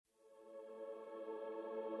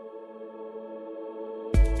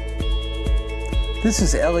This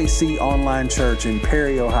is LEC Online Church in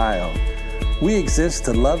Perry, Ohio. We exist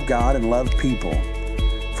to love God and love people.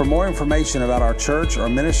 For more information about our church or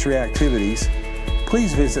ministry activities,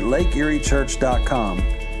 please visit LakeErieChurch.com.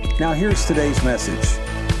 Now here's today's message.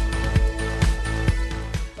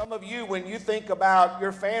 Some of you, when you think about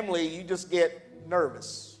your family, you just get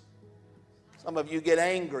nervous. Some of you get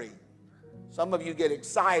angry. Some of you get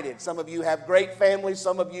excited. Some of you have great families.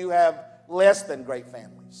 Some of you have less than great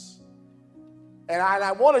families. And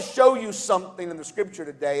I want to show you something in the scripture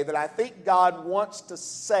today that I think God wants to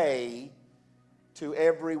say to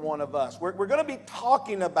every one of us. We're going to be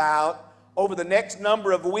talking about over the next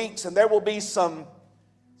number of weeks, and there will be some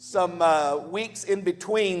weeks in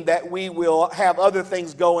between that we will have other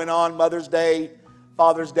things going on, Mother's Day,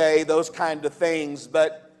 Father's Day, those kind of things.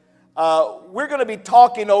 But we're going to be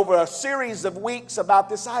talking over a series of weeks about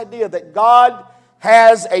this idea that God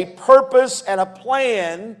has a purpose and a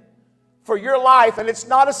plan for your life, and it's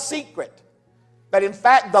not a secret. But in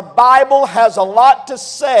fact, the Bible has a lot to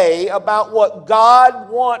say about what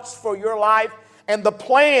God wants for your life and the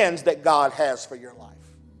plans that God has for your life.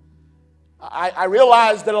 I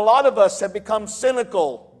realize that a lot of us have become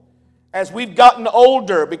cynical as we've gotten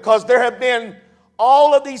older because there have been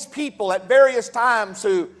all of these people at various times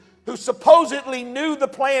who supposedly knew the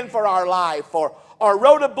plan for our life or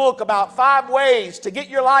wrote a book about 5 ways to get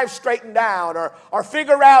your life straightened out or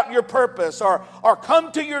figure out your purpose or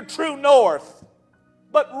come to your true north.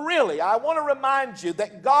 But really, I want to remind you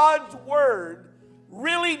that God's Word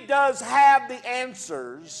really does have the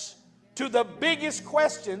answers to the biggest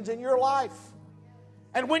questions in your life.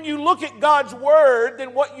 And when you look at God's Word,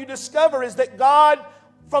 then what you discover is that God,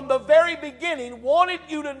 from the very beginning, wanted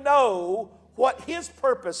you to know what His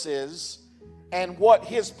purpose is and what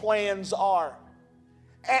His plans are.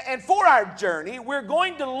 And for our journey, we're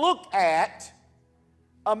going to look at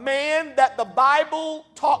a man that the Bible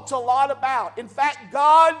talks a lot about. In fact,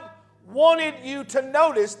 God wanted you to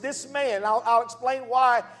notice this man. I'll explain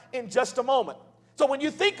why in just a moment. So when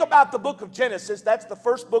you think about the book of Genesis, that's the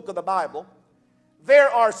first book of the Bible,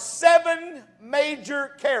 there are 7 major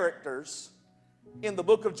characters in the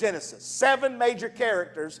book of Genesis. 7 major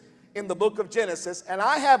characters in the book of Genesis. And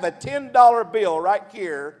I have a $10 bill right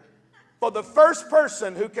here for the first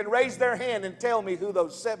person who can raise their hand and tell me who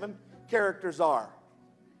those 7 characters are.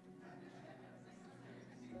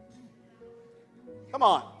 Come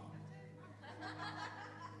on.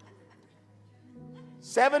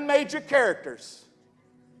 7 major characters.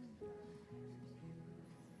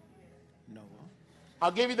 Noah.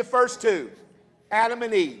 I'll give you the first 2. Adam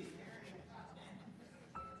and Eve.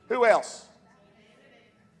 Who else?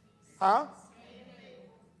 Huh?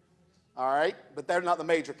 All right, but they're not the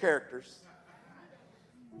major characters.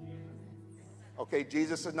 Okay,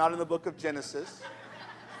 Jesus is not in the book of Genesis.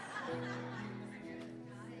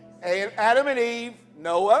 Adam and Eve,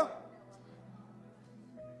 Noah.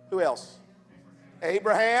 Who else?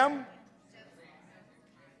 Abraham,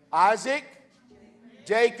 Isaac,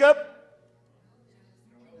 Jacob,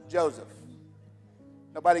 Joseph.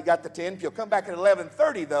 Nobody got the 10. If you'll come back at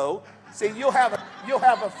 11:30, though, see, you'll have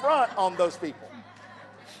a front on those people.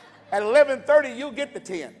 At 11:30, you'll get the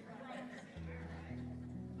 10.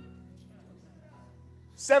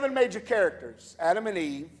 7 major characters, Adam and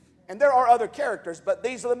Eve. And there are other characters, but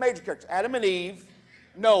these are the major characters. Adam and Eve,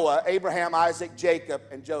 Noah, Abraham, Isaac, Jacob,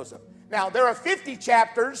 and Joseph. Now, there are 50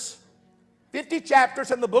 chapters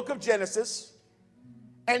in the book of Genesis.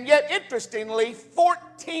 And yet, interestingly,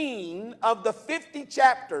 14 of the 50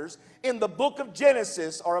 chapters in the book of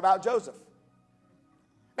Genesis are about Joseph.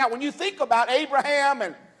 Now, when you think about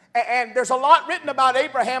Abraham, and there's a lot written about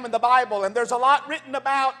Abraham in the Bible, and there's a lot written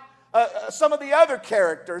about some of the other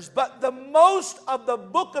characters, but the most of the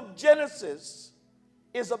book of Genesis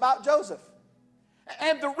is about Joseph.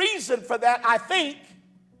 And the reason for that, I think,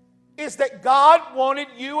 is that God wanted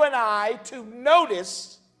you and I to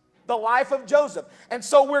notice the life of Joseph. And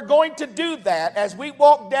so we're going to do that as we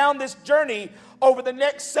walk down this journey over the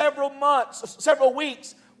next several months, several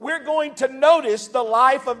weeks. We're going to notice the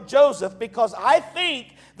life of Joseph because I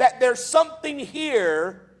think that there's something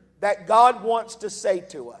here that God wants to say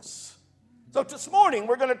to us. So this morning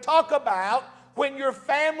we're going to talk about when your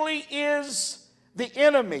family is the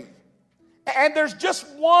enemy. And there's just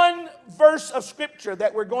one verse of scripture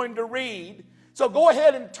that we're going to read. So go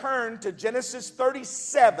ahead and turn to Genesis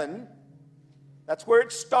 37. That's where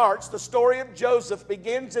it starts. The story of Joseph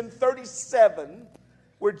begins in 37.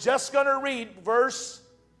 We're just going to read verse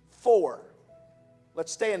 4.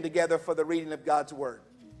 Let's stand together for the reading of God's Word.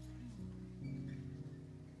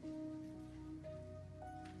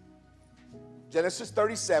 Genesis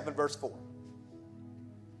 37, verse 4.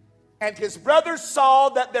 And his brothers saw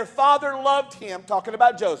that their father loved him, talking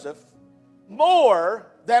about Joseph,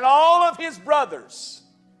 more than all of his brothers.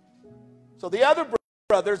 So the other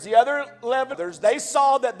brothers, the other 11 brothers, they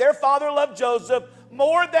saw that their father loved Joseph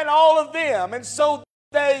more than all of them. And so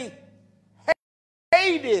they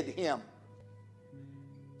hated him.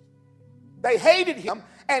 They hated him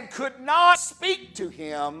and could not speak to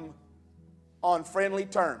him on friendly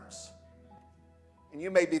terms. And you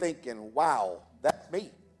may be thinking, wow, that's me.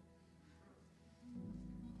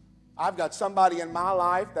 I've got somebody in my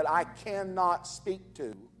life that I cannot speak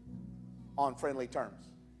to on friendly terms.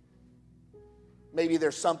 Maybe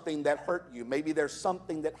there's something that hurt you. Maybe there's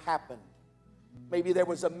something that happened. Maybe there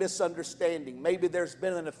was a misunderstanding. Maybe there's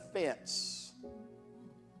been an offense.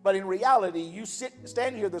 But in reality, you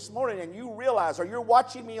stand here this morning and you realize, or you're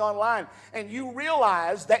watching me online, and you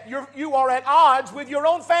realize that you are at odds with your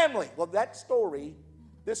own family. Well, this story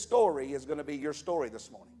is going to be your story this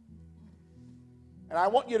morning. And I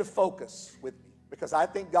want you to focus with me, because I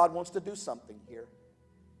think God wants to do something here.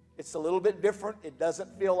 It's a little bit different. It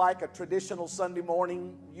doesn't feel like a traditional Sunday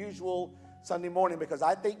morning, usual Sunday morning, because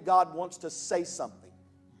I think God wants to say something.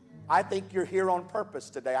 I think you're here on purpose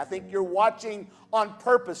today. I think you're watching on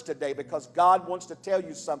purpose today because God wants to tell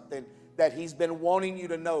you something that He's been wanting you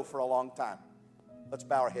to know for a long time. Let's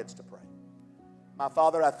bow our heads to pray. My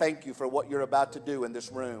Father, I thank you for what you're about to do in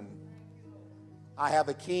this room. I have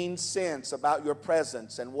a keen sense about your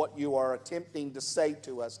presence and what you are attempting to say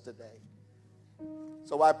to us today.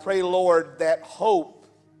 So I pray, Lord, that hope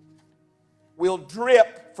will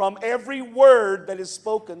drip from every word that is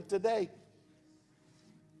spoken today.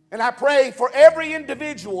 And I pray for every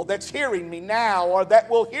individual that's hearing me now or that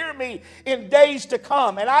will hear me in days to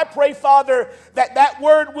come. And I pray, Father, that that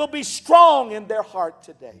word will be strong in their heart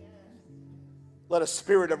today. Let a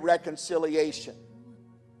spirit of reconciliation,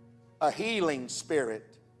 a healing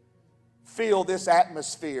spirit, fill this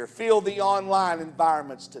atmosphere, fill the online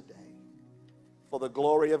environments today. For the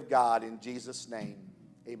glory of God, in Jesus' name,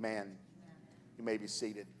 amen. You may be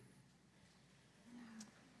seated.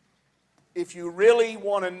 If you really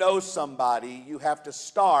want to know somebody, you have to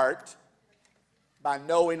start by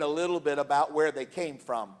knowing a little bit about where they came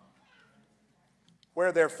from,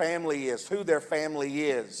 where their family is, who their family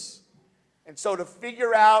is. And so to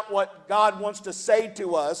figure out what God wants to say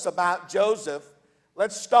to us about Joseph,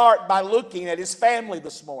 let's start by looking at his family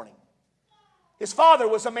this morning. His father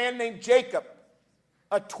was a man named Jacob,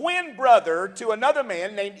 a twin brother to another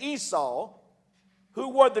man named Esau, who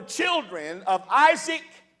were the children of Isaac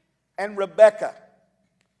and Rebekah.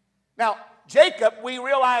 Now, Jacob, we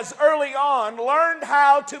realize early on, learned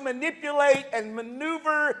how to manipulate and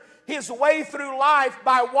maneuver his way through life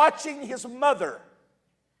by watching his mother.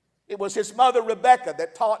 It was his mother, Rebekah,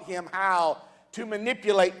 that taught him how to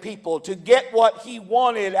manipulate people, to get what he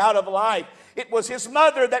wanted out of life. It was his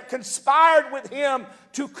mother that conspired with him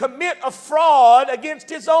to commit a fraud against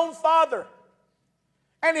his own father.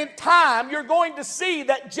 And in time, you're going to see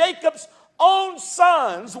that Jacob's own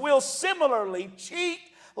sons will similarly cheat,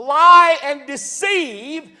 lie, and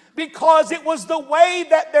deceive because it was the way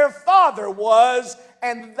that their father was,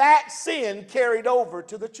 and that sin carried over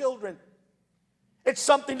to the children. It's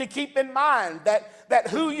something to keep in mind that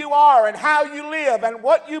who you are and how you live and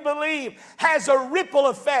what you believe has a ripple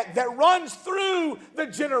effect that runs through the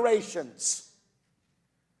generations.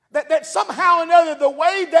 That somehow or another, the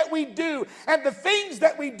way that we do and the things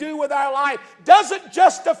that we do with our life doesn't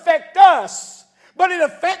just affect us, but it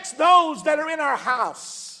affects those that are in our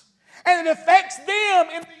house. And it affects them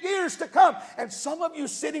in the years to come. And some of you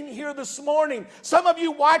sitting here this morning, some of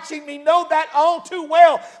you watching me know that all too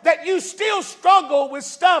well, that you still struggle with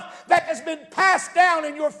stuff that has been passed down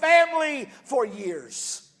in your family for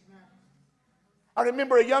years. I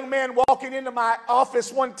remember a young man walking into my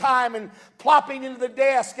office one time and plopping into the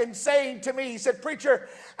desk and saying to me, he said, "Preacher,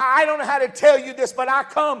 I don't know how to tell you this, but I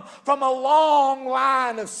come from a long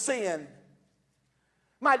line of sin.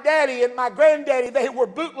 My daddy and my granddaddy, they were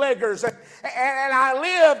bootleggers, and I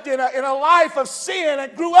lived in a life of sin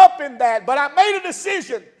and grew up in that. But I made a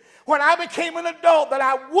decision when I became an adult that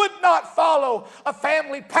I would not follow a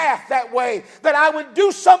family path that way, that I would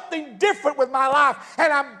do something different with my life,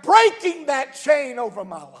 and I'm breaking that chain over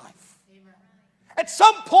my life." Amen. At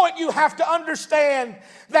some point, you have to understand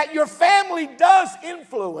that your family does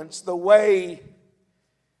influence the way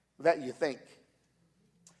that you think.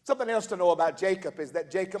 Something else to know about Jacob is that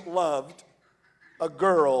Jacob loved a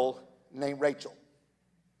girl named Rachel.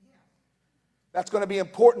 That's going to be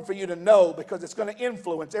important for you to know because it's going to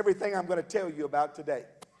influence everything I'm going to tell you about today.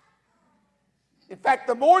 In fact,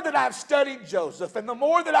 the more that I've studied Joseph and the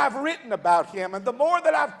more that I've written about him and the more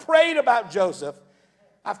that I've prayed about Joseph,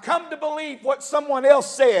 I've come to believe what someone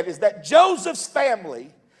else said is that Joseph's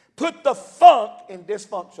family put the funk in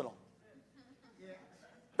dysfunctional.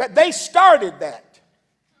 That they started that.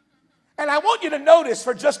 And I want you to notice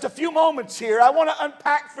for just a few moments here, I want to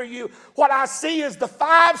unpack for you what I see as the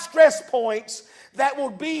 5 stress points that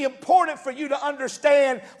will be important for you to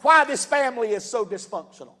understand why this family is so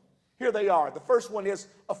dysfunctional. Here they are. The first one is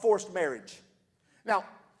a forced marriage. Now,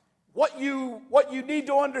 what you need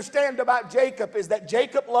to understand about Jacob is that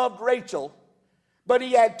Jacob loved Rachel, but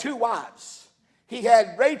he had 2 wives. He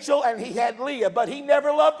had Rachel and he had Leah, but he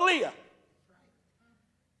never loved Leah.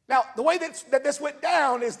 Now, the way that this went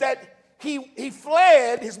down is that he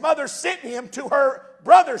fled. His mother sent him to her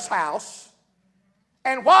brother's house.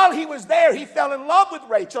 And while he was there, he fell in love with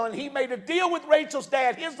Rachel, and he made a deal with Rachel's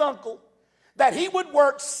dad, his uncle, that he would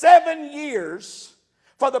work 7 years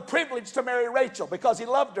for the privilege to marry Rachel because he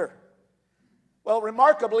loved her. Well,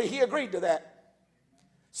 remarkably, he agreed to that.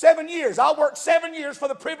 7 years. I'll work 7 years for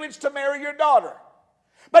the privilege to marry your daughter.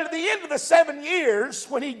 But at the end of the 7 years,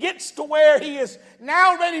 when he gets to where he is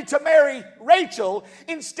now ready to marry Rachel,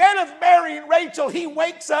 instead of marrying Rachel, he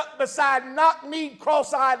wakes up beside knock-kneed,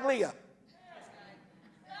 cross-eyed Leah.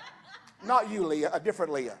 Not you, Leah, a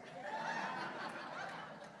different Leah.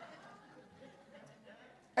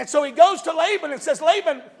 And so he goes to Laban and says,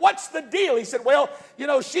 Laban, what's the deal? He said, well, you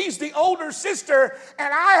know, she's the older sister,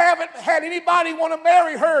 and I haven't had anybody want to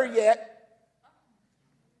marry her yet.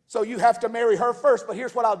 So you have to marry her first. But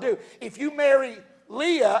here's what I'll do. If you marry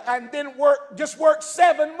Leah and then just work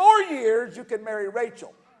 7 more years, you can marry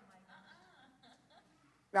Rachel.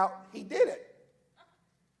 Now, he did it.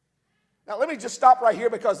 Now, let me just stop right here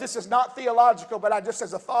because this is not theological, but I just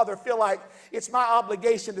as a father feel like it's my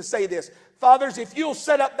obligation to say this. Fathers, if you'll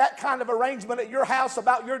set up that kind of arrangement at your house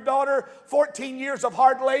about your daughter, 14 years of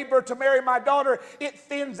hard labor to marry my daughter, it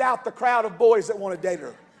thins out the crowd of boys that want to date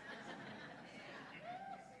her.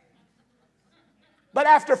 But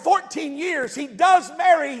after 14 years, he does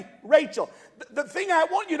marry Rachel. The thing I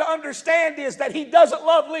want you to understand is that he doesn't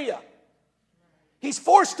love Leah. He's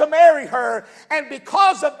forced to marry her, and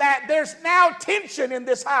because of that, there's now tension in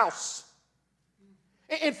this house.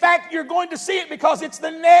 In fact, you're going to see it because it's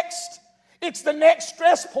the next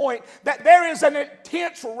stress point, that there is an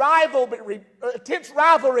intense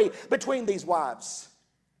rivalry between these wives.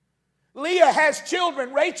 Leah has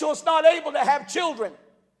children. Rachel is not able to have children.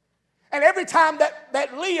 And every time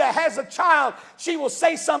that Leah has a child, she will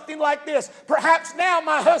say something like this: perhaps now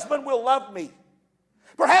my husband will love me.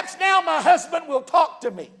 Perhaps now my husband will talk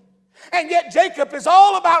to me. And yet Jacob is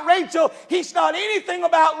all about Rachel. He's not anything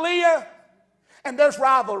about Leah. And there's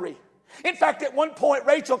rivalry. In fact, at one point,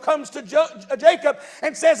 Rachel comes to Jacob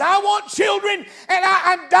and says, I want children, and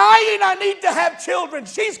I'm dying. I need to have children.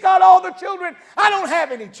 She's got all the children. I don't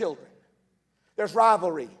have any children. There's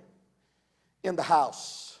rivalry in the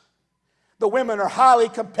house. The women are highly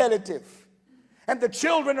competitive. And the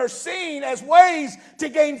children are seen as ways to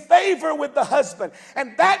gain favor with the husband.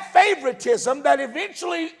 And that favoritism that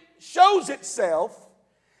eventually shows itself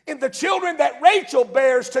in the children that Rachel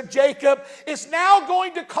bears to Jacob is now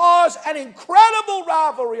going to cause an incredible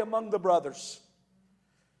rivalry among the brothers.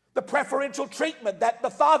 The preferential treatment that the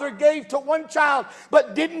father gave to one child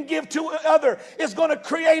but didn't give to another is going to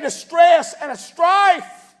create a stress and a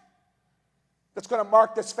strife that's going to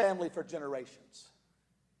mark this family for generations.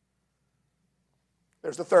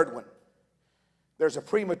 There's the third one. There's a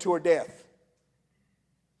premature death.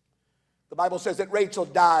 The Bible says that Rachel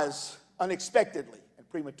dies unexpectedly and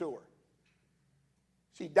premature.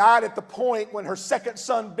 She died at the point when her second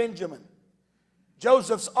son, Benjamin,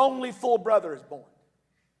 Joseph's only full brother, is born.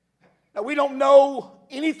 Now, we don't know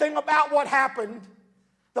anything about what happened.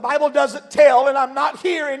 The Bible doesn't tell, and I'm not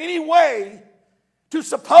here in any way to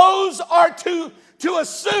suppose or to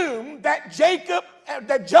assume that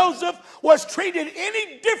Joseph was treated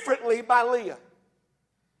any differently by Leah.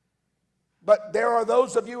 But there are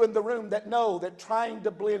those of you in the room that know that trying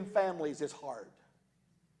to blend families is hard.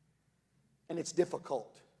 And it's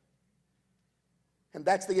difficult. And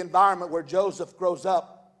that's the environment where Joseph grows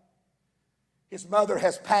up. His mother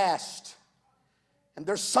has passed. And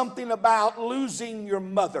there's something about losing your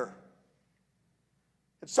mother.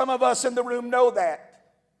 And some of us in the room know that.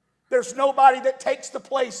 There's nobody that takes the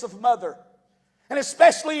place of mother. And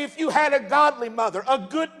especially if you had a godly mother, a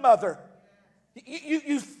good mother,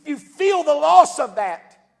 you feel the loss of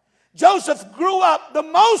that. Joseph grew up the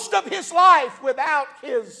most of his life without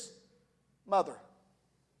his mother.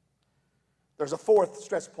 There's a fourth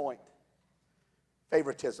stress point: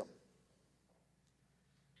 favoritism.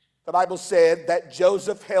 The Bible said that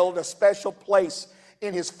Joseph held a special place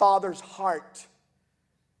in his father's heart.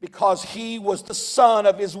 because he was the son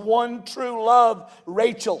of his one true love,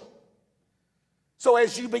 Rachel. So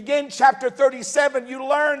as you begin chapter 37, you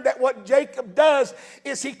learn that what Jacob does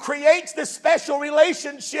is he creates this special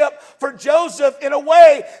relationship for Joseph in a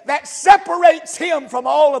way that separates him from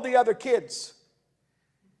all of the other kids.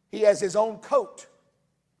 He has his own coat,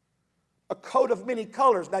 a coat of many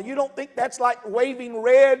colors. Now, you don't think that's like waving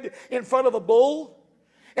red in front of a bull?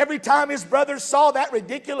 Every time his brothers saw that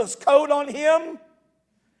ridiculous coat on him,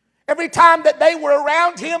 every time that they were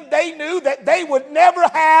around him, they knew that they would never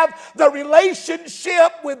have the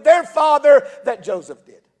relationship with their father that Joseph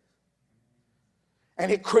did.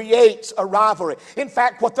 And it creates a rivalry. In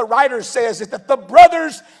fact, what the writer says is that the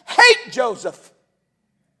brothers hate Joseph.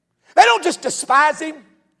 They don't just despise him.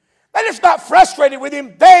 They're just not frustrated with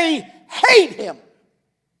him. They hate him.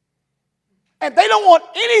 And they don't want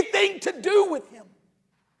anything to do with him.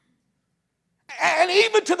 And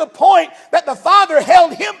even to the point that the father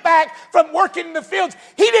held him back from working in the fields.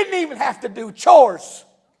 He didn't even have to do chores.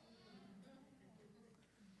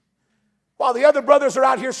 While the other brothers are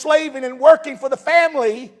out here slaving and working for the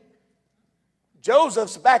family,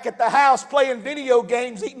 Joseph's back at the house playing video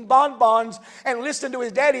games, eating bonbons, and listening to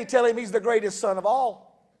his daddy tell him he's the greatest son of all.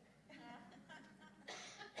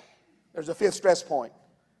 There's a fifth stress point.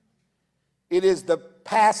 It is the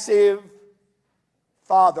passive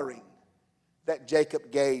fathering that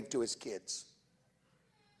Jacob gave to his kids.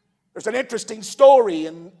 There's an interesting story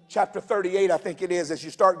in chapter 38, I think it is, as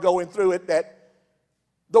you start going through it, that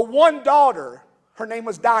the one daughter, her name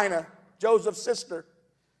was Dinah, Joseph's sister,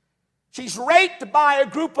 she's raped by a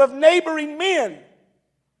group of neighboring men.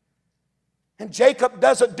 And Jacob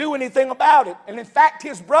doesn't do anything about it. And in fact,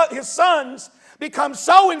 his sons become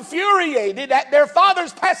so infuriated at their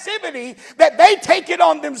father's passivity that they take it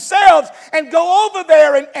on themselves and go over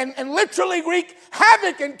there and literally wreak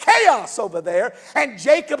havoc and chaos over there. And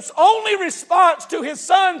Jacob's only response to his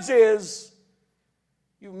sons is,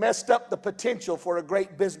 "You messed up the potential for a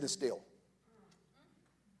great business deal."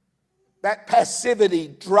 That passivity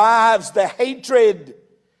drives the hatred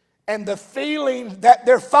and the feeling that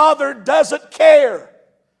their father doesn't care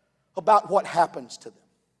about what happens to them.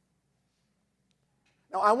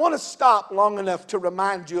 Now, I want to stop long enough to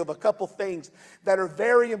remind you of a couple things that are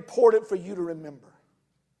very important for you to remember.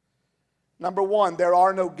 Number one, there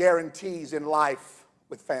are no guarantees in life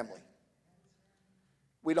with family.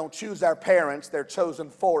 We don't choose our parents, they're chosen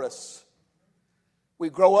for us. We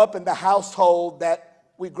grow up in the household that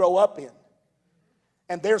we grow up in.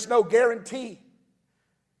 And there's no guarantee.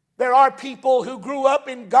 There are people who grew up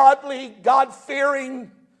in godly,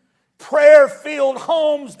 God-fearing, prayer-filled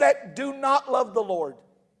homes that do not love the Lord.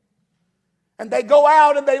 And they go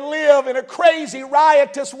out and they live in a crazy,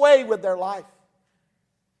 riotous way with their life.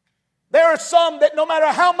 There are some that no matter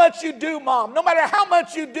how much you do, Mom, no matter how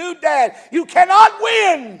much you do, Dad, you cannot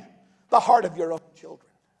win the heart of your own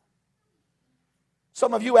children.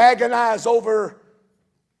 Some of you agonize over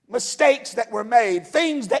mistakes that were made,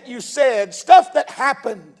 things that you said, stuff that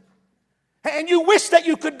happened. And you wish that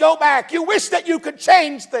you could go back. You wish that you could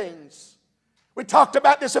change things. We talked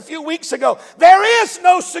about this a few weeks ago. There is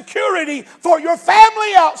no security for your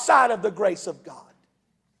family outside of the grace of God.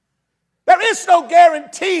 There is no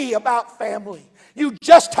guarantee about family. You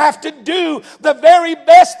just have to do the very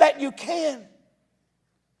best that you can.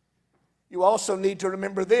 You also need to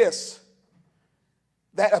remember this,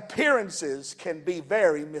 that appearances can be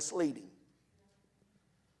very misleading.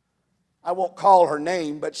 I won't call her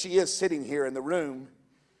name, but she is sitting here in the room.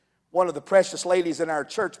 One of the precious ladies in our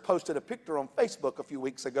church posted a picture on Facebook a few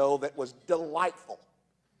weeks ago that was delightful.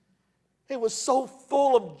 It was so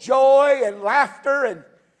full of joy and laughter. And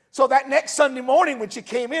so that next Sunday morning when she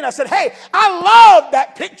came in, I said, "Hey, I love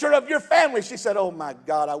that picture of your family." She said, "Oh my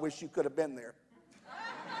God, I wish you could have been there."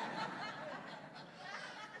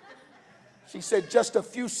 She said, "Just a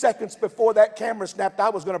few seconds before that camera snapped, I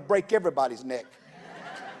was going to break everybody's neck."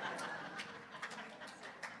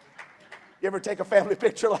 You ever take a family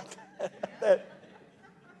picture like that?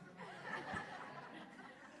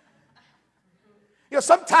 You know,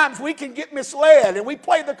 sometimes we can get misled and we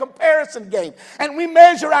play the comparison game and we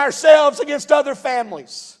measure ourselves against other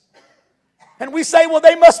families. And we say, well,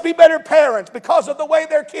 they must be better parents because of the way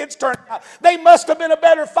their kids turned out. They must have been a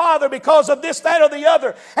better father because of this, that, or the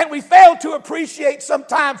other. And we fail to appreciate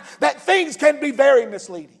sometimes that things can be very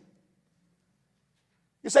misleading.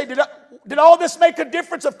 You say, did all this make a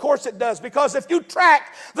difference? Of course it does. Because if you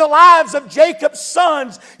track the lives of Jacob's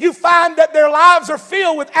sons, you find that their lives are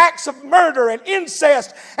filled with acts of murder and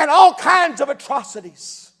incest and all kinds of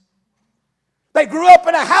atrocities. They grew up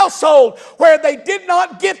in a household where they did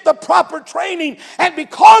not get the proper training. And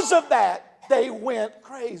because of that, they went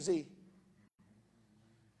crazy.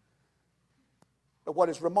 But what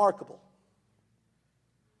is remarkable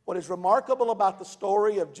about the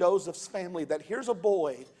story of Joseph's family, that here's a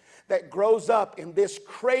boy that grows up in this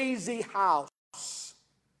crazy house,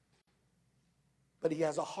 but he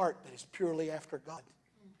has a heart that is purely after God.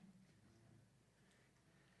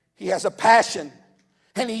 He has a passion,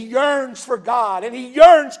 and he yearns for God, and he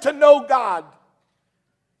yearns to know God.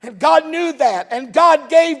 And God knew that, and God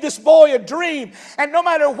gave this boy a dream. And no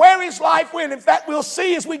matter where his life went, in fact, we'll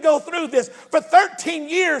see as we go through this, for 13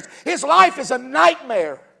 years, his life is a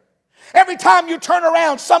nightmare. Every time you turn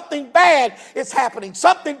around, something bad is happening.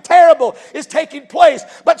 Something terrible is taking place.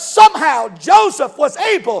 But somehow Joseph was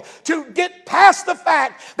able to get past the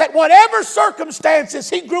fact that whatever circumstances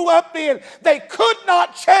he grew up in, they could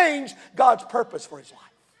not change God's purpose for his life.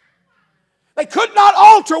 They could not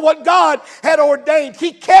alter what God had ordained.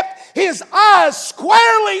 He kept his eyes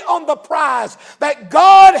squarely on the prize, that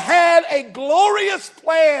God had a glorious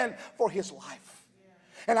plan for his life.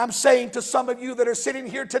 And I'm saying to some of you that are sitting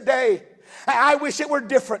here today, I wish it were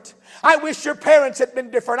different. I wish your parents had been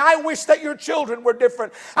different. I wish that your children were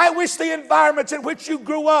different. I wish the environments in which you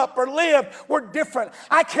grew up or lived were different.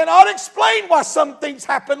 I cannot explain why some things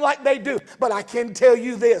happen like they do, but I can tell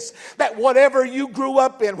you this, that whatever you grew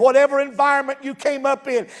up in, whatever environment you came up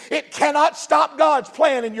in, it cannot stop God's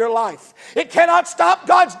plan in your life. It cannot stop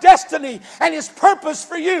God's destiny and his purpose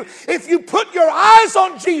for you. If you put your eyes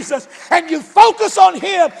on Jesus and you focus on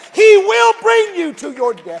him, he will bring you to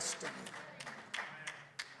your destiny.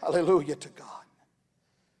 Hallelujah to God.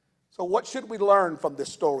 So what should we learn from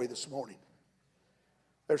this story this morning?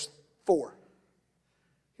 There's 4.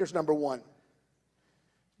 Here's number 1.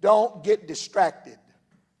 Don't get distracted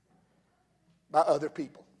by other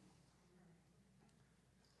people.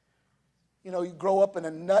 You know, you grow up in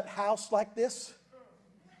a nut house like this,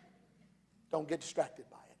 don't get distracted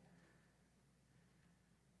by it.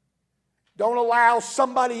 Don't allow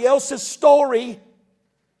somebody else's story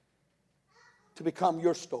to become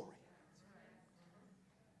your story.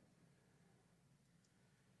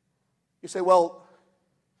 You say, well,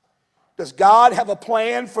 does God have a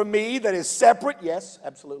plan for me that is separate? Yes,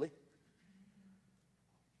 absolutely.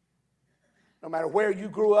 No matter where you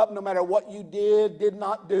grew up, no matter what you did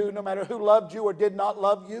not do, no matter who loved you or did not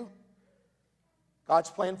love you, God's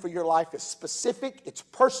plan for your life is specific, it's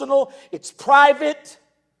personal, it's private,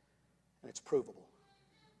 and it's provable.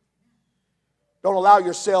 Don't allow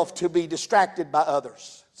yourself to be distracted by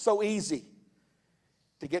others. So easy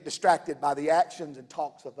to get distracted by the actions and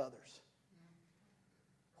talks of others.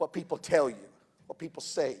 What people tell you, what people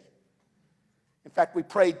say. In fact, we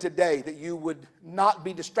prayed today that you would not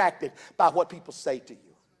be distracted by what people say to you.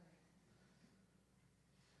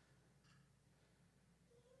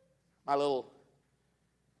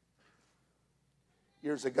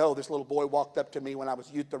 Years ago, this little boy walked up to me when I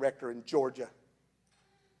was youth director in Georgia.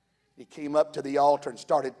 He came up to the altar and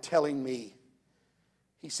started telling me,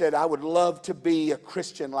 he said, I would love to be a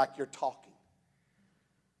Christian like you're talking,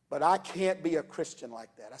 but I can't be a Christian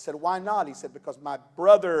like that. I said, why not? He said, because my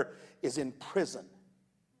brother is in prison.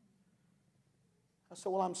 I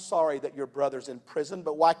said, well, I'm sorry that your brother's in prison,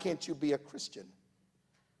 but why can't you be a Christian?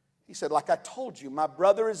 He said, like I told you, my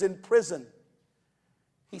brother is in prison.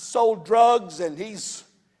 He sold drugs and he's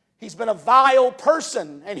been a vile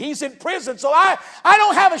person and he's in prison, so I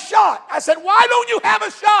don't have a shot. I said, why don't you have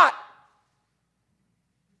a shot?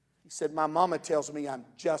 He said, my mama tells me I'm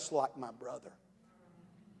just like my brother.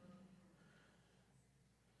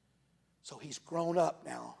 So he's grown up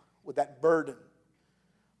now with that burden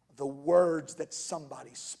of the words that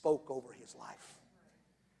somebody spoke over his life.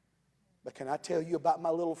 But can I tell you about my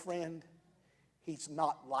little friend? He's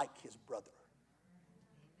not like his brother.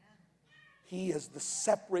 He is the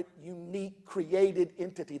separate, unique, created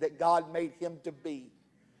entity that God made him to be.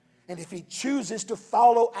 And if he chooses to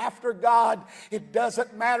follow after God, it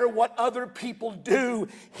doesn't matter what other people do.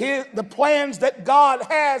 The plans that God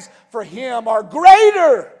has for him are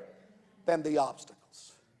greater than the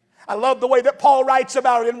obstacles. I love the way that Paul writes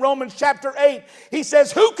about it in Romans chapter 8. He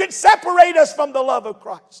says, who can separate us from the love of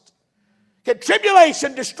Christ? Can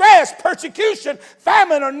tribulation, distress, persecution,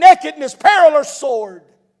 famine, or nakedness, peril, or sword?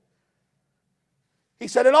 He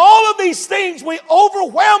said, in all of these things we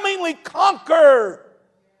overwhelmingly conquer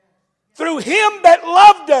through him that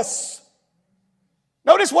loved us.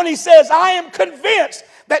 Notice when he says, I am convinced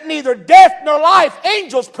that neither death nor life,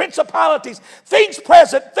 angels, principalities, things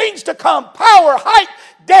present, things to come, power, height,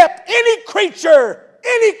 depth,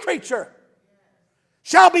 any creature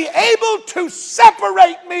shall be able to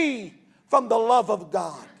separate me from the love of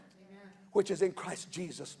God, which is in Christ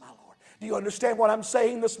Jesus my Lord. Do you understand what I'm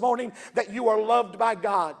saying this morning? That you are loved by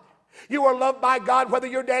God. You are loved by God whether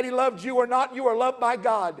your daddy loved you or not. You are loved by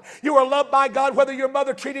God. You are loved by God whether your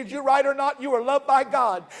mother treated you right or not. You are loved by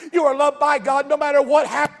God. You are loved by God no matter what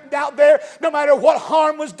happened out there, no matter what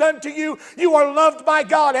harm was done to you. You are loved by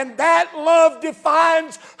God, and that love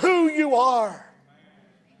defines who you are.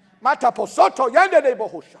 God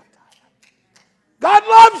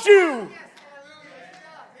loves you.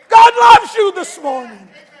 God loves you this morning.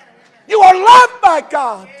 You are loved by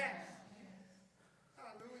God.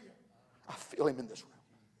 I feel Him in this room.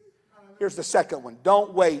 Here's the second one.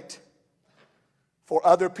 Don't wait for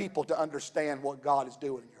other people to understand what God is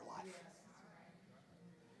doing in your life.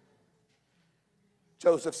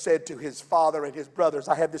 Joseph said to his father and his brothers,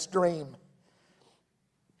 I had this dream.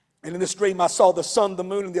 And in this dream I saw the sun, the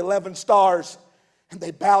moon, and the 11 stars, and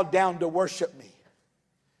they bowed down to worship me.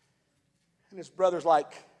 And his brother's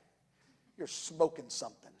like, you're smoking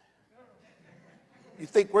something. You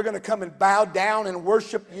think we're going to come and bow down and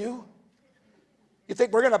worship you? You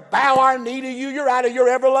think we're going to bow our knee to you? You're out of your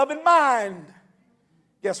ever-loving mind.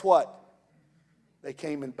 Guess what? They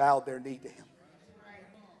came and bowed their knee to him.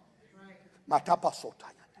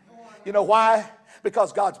 You know why?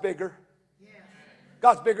 Because God's bigger.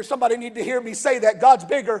 God's bigger. Somebody need to hear me say that. God's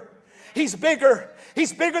bigger. He's bigger.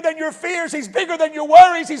 He's bigger than your fears. He's bigger than your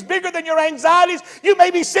worries. He's bigger than your anxieties. You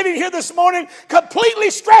may be sitting here this morning completely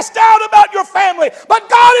stressed out about your family, but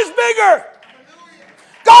God is bigger.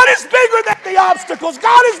 God is bigger than the obstacles.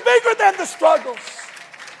 God is bigger than the struggles.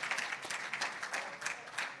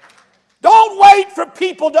 Don't wait for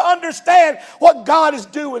people to understand what God is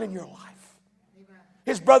doing in your life.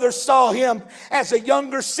 His brothers saw him as a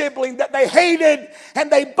younger sibling that they hated,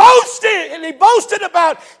 and they boasted, and he boasted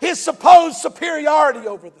about his supposed superiority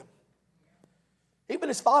over them. Even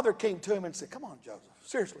his father came to him and said, come on, Joseph,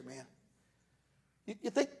 seriously, man. You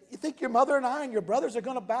think your mother and I and your brothers are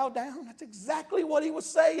going to bow down? That's exactly what he was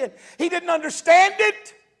saying. He didn't understand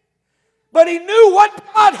it, but he knew what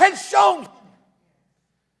God had shown him.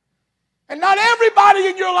 And not everybody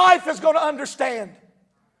in your life is going to understand.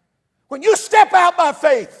 When you step out by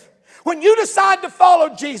faith, when you decide to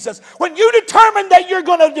follow Jesus, when you determine that you're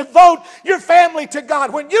going to devote your family to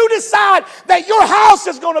God, when you decide that your house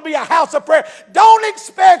is going to be a house of prayer, don't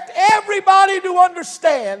expect everybody to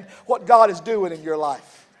understand what God is doing in your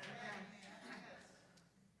life.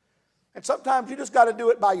 And sometimes you just got to do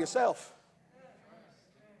it by yourself.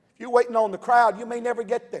 If you're waiting on the crowd, you may never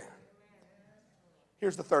get there.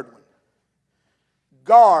 Here's the third one.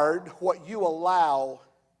 Guard what you allow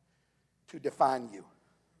to define you.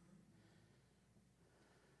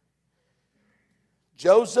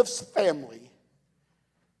 Joseph's family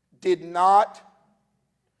did not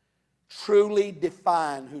truly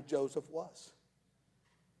define who Joseph was.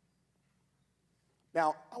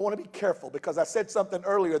 Now, I want to be careful because I said something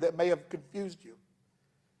earlier that may have confused you.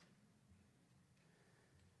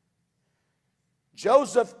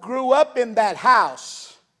 Joseph grew up in that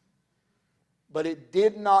house, but it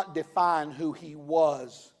did not define who he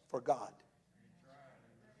was for God.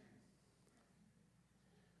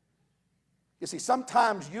 You see,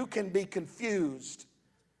 sometimes you can be confused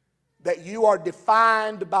that you are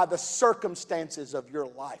defined by the circumstances of your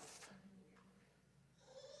life.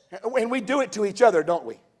 And we do it to each other, don't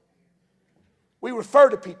we? We refer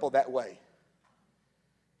to people that way.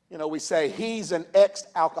 You know, we say, he's an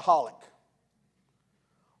ex-alcoholic.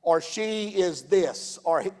 Or she is this,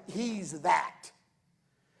 or he's that.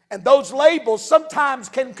 And those labels sometimes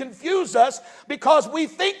can confuse us because we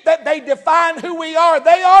think that they define who we are.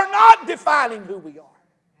 They are not defining who we are.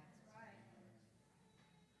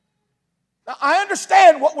 Now, I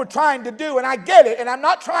understand what we're trying to do, and I get it, and I'm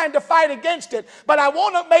not trying to fight against it, but I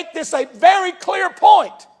want to make this a very clear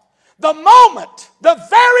point. The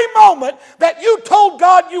very moment that you told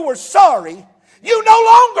God you were sorry, you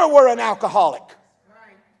no longer were an alcoholic.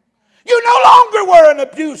 You no longer were an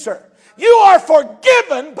abuser. You are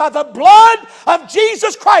forgiven by the blood of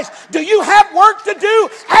Jesus Christ. Do you have work to do?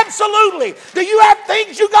 Absolutely. Do you have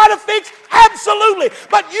things you got to fix? Absolutely.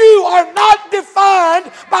 But you are not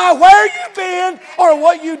defined by where you've been or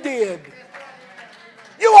what you did.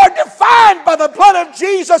 You are defined by the blood of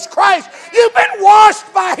Jesus Christ. You've been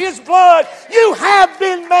washed by His blood. You have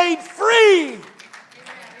been made free.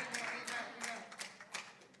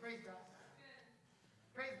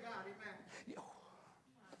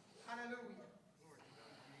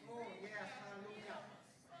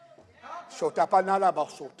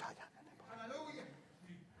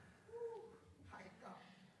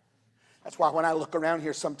 That's why when I look around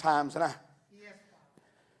here sometimes and I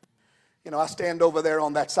stand over there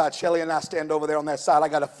on that side. Shelley and I stand over there on that side. I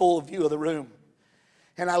got a full view of the room.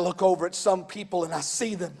 And I look over at some people and I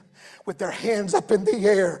see them with their hands up in the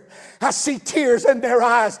air. I see tears in their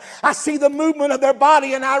eyes. I see the movement of their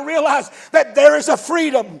body, and I realize that there is a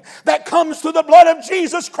freedom that comes through the blood of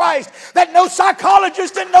Jesus Christ that no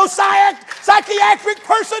psychologist and no psychiatric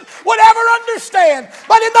person would ever understand.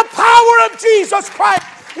 But in the power of Jesus Christ,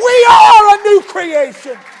 we are a new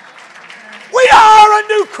creation. We are a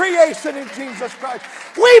new creation in Jesus Christ.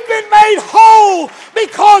 We've been made whole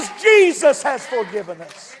because Jesus has forgiven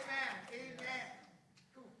us.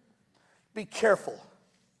 Be careful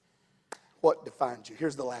what defines you.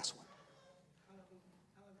 Here's the last one.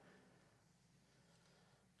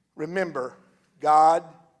 Remember, God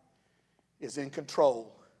is in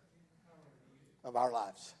control of our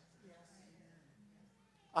lives.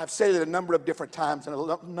 I've said it a number of different times in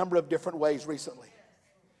a number of different ways recently.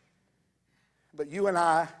 But you and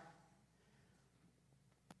I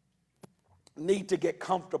need to get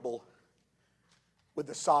comfortable with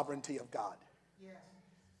the sovereignty of God.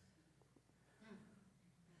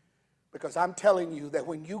 Because I'm telling you that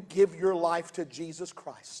when you give your life to Jesus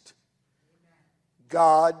Christ,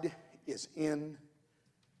 God is in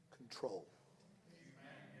control.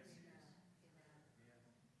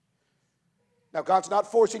 Now, God's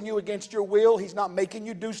not forcing you against your will. He's not making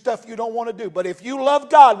you do stuff you don't want to do. But if you love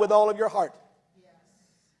God with all of your heart,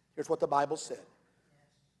 here's what the Bible said.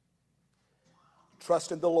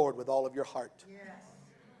 Trust in the Lord with all of your heart.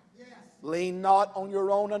 Lean not on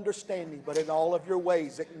your own understanding, but in all of your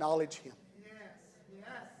ways acknowledge Him.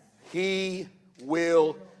 He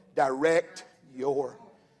will direct your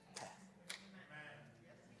path.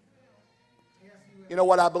 You know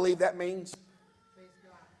what I believe that means?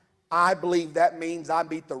 I believe that means I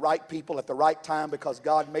meet the right people at the right time because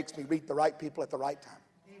God makes me meet the right people at the right time.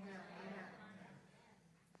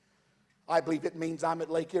 I believe it means I'm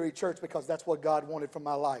at Lake Erie Church because that's what God wanted for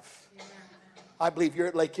my life. I believe you're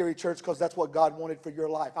at Lake Erie Church because that's what God wanted for your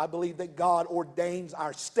life. I believe that God ordains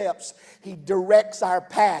our steps. He directs our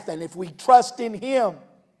path. And if we trust in Him,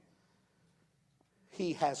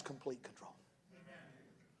 He has complete control.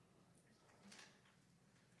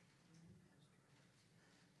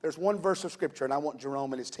 There's one verse of Scripture, and I want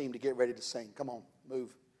Jerome and his team to get ready to sing. Come on,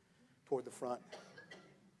 move toward the front.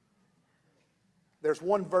 There's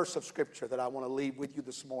one verse of Scripture that I want to leave with you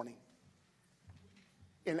this morning.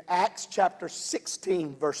 In Acts chapter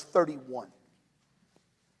 16, verse 31.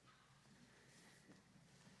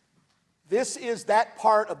 This is that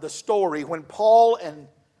part of the story when Paul and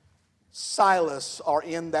Silas are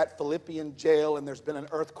in that Philippian jail and there's been an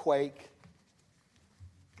earthquake.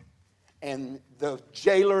 And the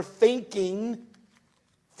jailer thinking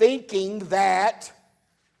that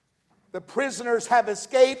the prisoners have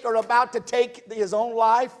escaped or about to take his own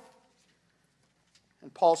life.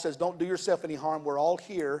 And Paul says, don't do yourself any harm. We're all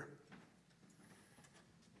here.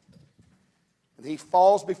 And he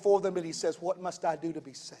falls before them and he says, what must I do to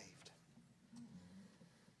be saved?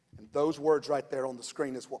 And those words right there on the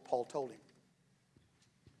screen is what Paul told him.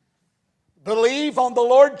 Believe on the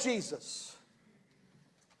Lord Jesus.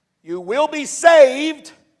 You will be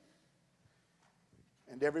saved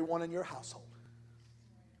and everyone in your household.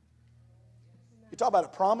 You talk about a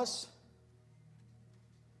promise?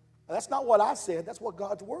 That's not what I said. That's what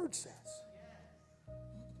God's Word says.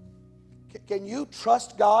 Can you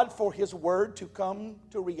trust God for His Word to come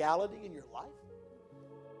to reality in your life?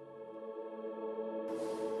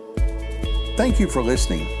 Thank you for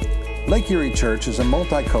listening. Lake Erie Church is a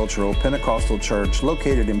multicultural Pentecostal church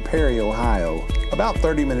located in Perry, Ohio, about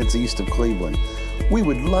 30 minutes east of Cleveland. We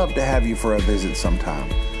would love to have you for a visit sometime.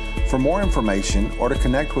 For more information or to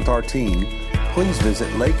connect with our team, please visit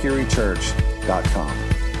lakeeriechurch.com.